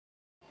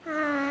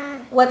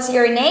What's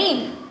your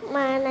name?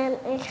 My name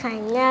is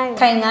Khánh Ngân.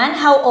 Khánh Ngân,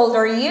 how old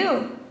are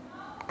you?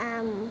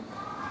 I'm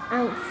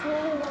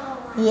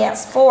 4.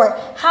 Yes, 4.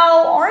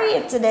 How are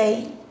you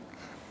today?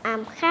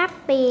 I'm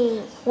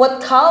happy.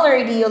 What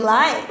color do you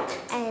like?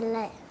 I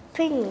like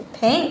pink.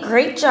 Pink.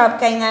 Great job,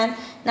 Khánh Ngân.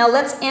 Now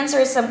let's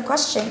answer some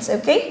questions,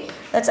 okay?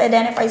 Let's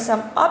identify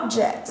some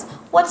objects.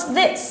 What's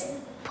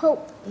this? Poop.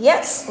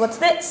 Yes. What's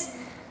this?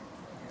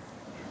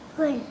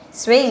 Swing.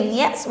 Swing.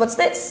 Yes. What's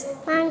this?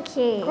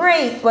 Monkey.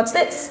 Great. What's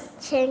this?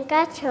 Trên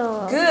cá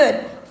trổ.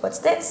 Good. What's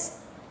this?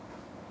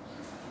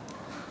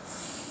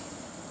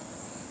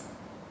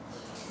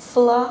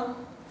 Flower.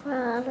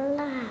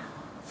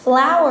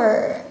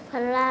 Flower.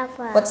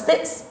 What's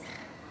this?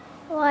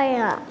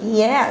 Wire.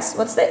 Yes.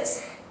 What's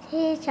this?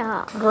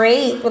 Teacher.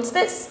 Great. What's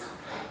this?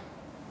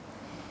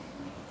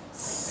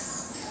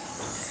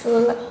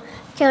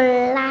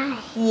 July.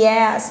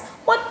 Yes.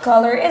 What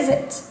color is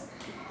it?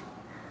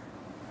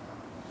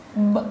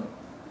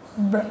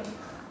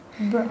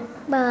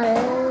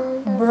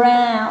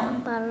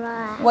 Brown.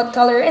 What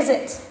color is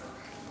it?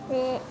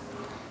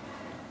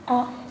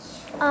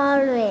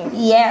 Orange.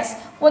 Yes.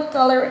 What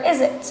color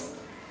is it?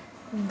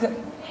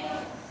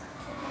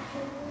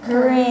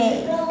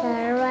 Gray.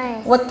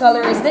 Gray. What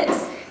color is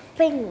this?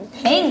 Pink.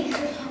 Pink.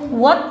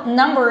 What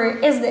number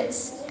is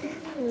this?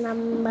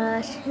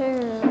 Number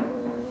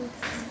 2.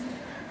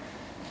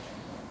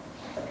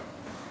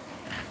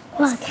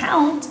 Let's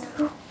count.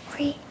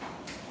 3.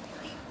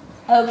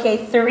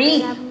 Okay,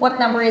 3. What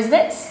number is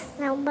this?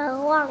 Number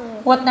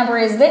 1. What number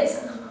is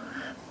this?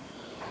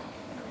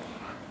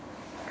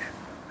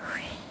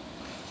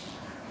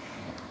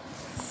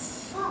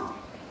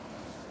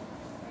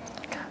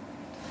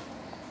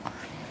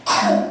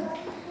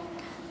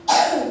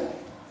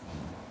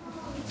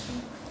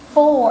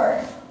 4.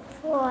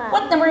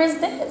 What number is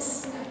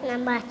this?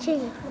 Number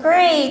 2.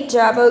 Great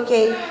job.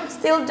 Okay,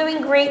 still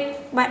doing great,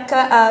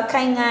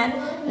 Khánh Ngân.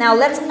 Now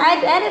let's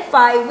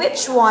identify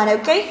which one,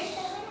 okay?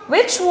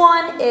 Which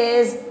one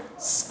is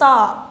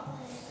stop?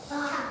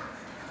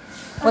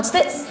 What's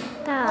this?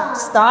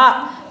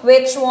 Stop.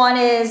 Which one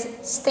is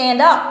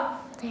stand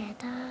up?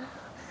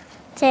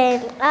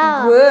 Stand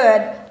up.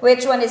 Good.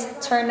 Which one is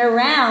turn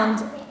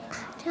around?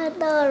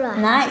 Turn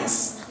around.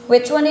 Nice.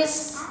 Which one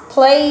is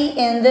play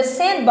in the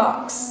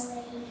sandbox?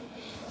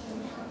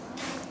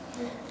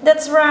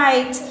 That's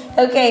right.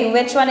 Okay,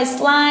 which one is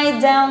slide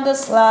down the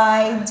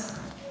slide?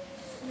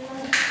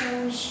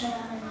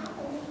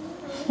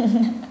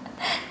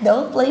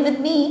 Don't play with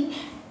me.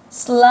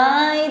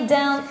 Slide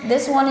down.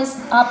 This one is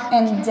up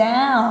and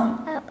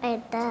down. Up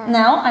and down.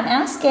 Now I'm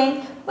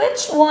asking,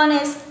 which one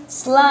is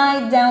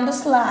slide down the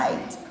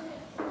slide?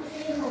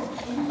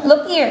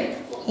 Look here.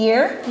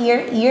 Here,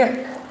 here,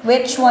 here.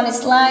 Which one is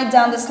slide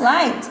down the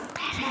slide?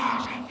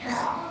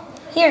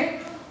 Here.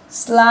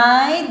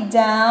 Slide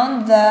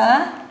down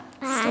the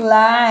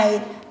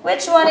slide.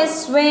 Which one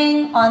is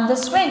swing on the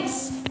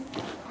swings?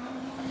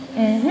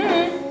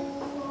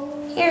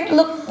 Here,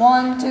 look.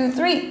 1, 2,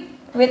 3.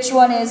 Which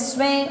one is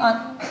swing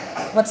on?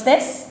 What's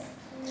this?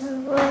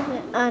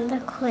 On the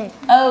queen.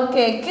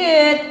 Okay,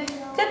 good.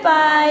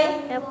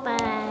 Goodbye.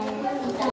 Goodbye.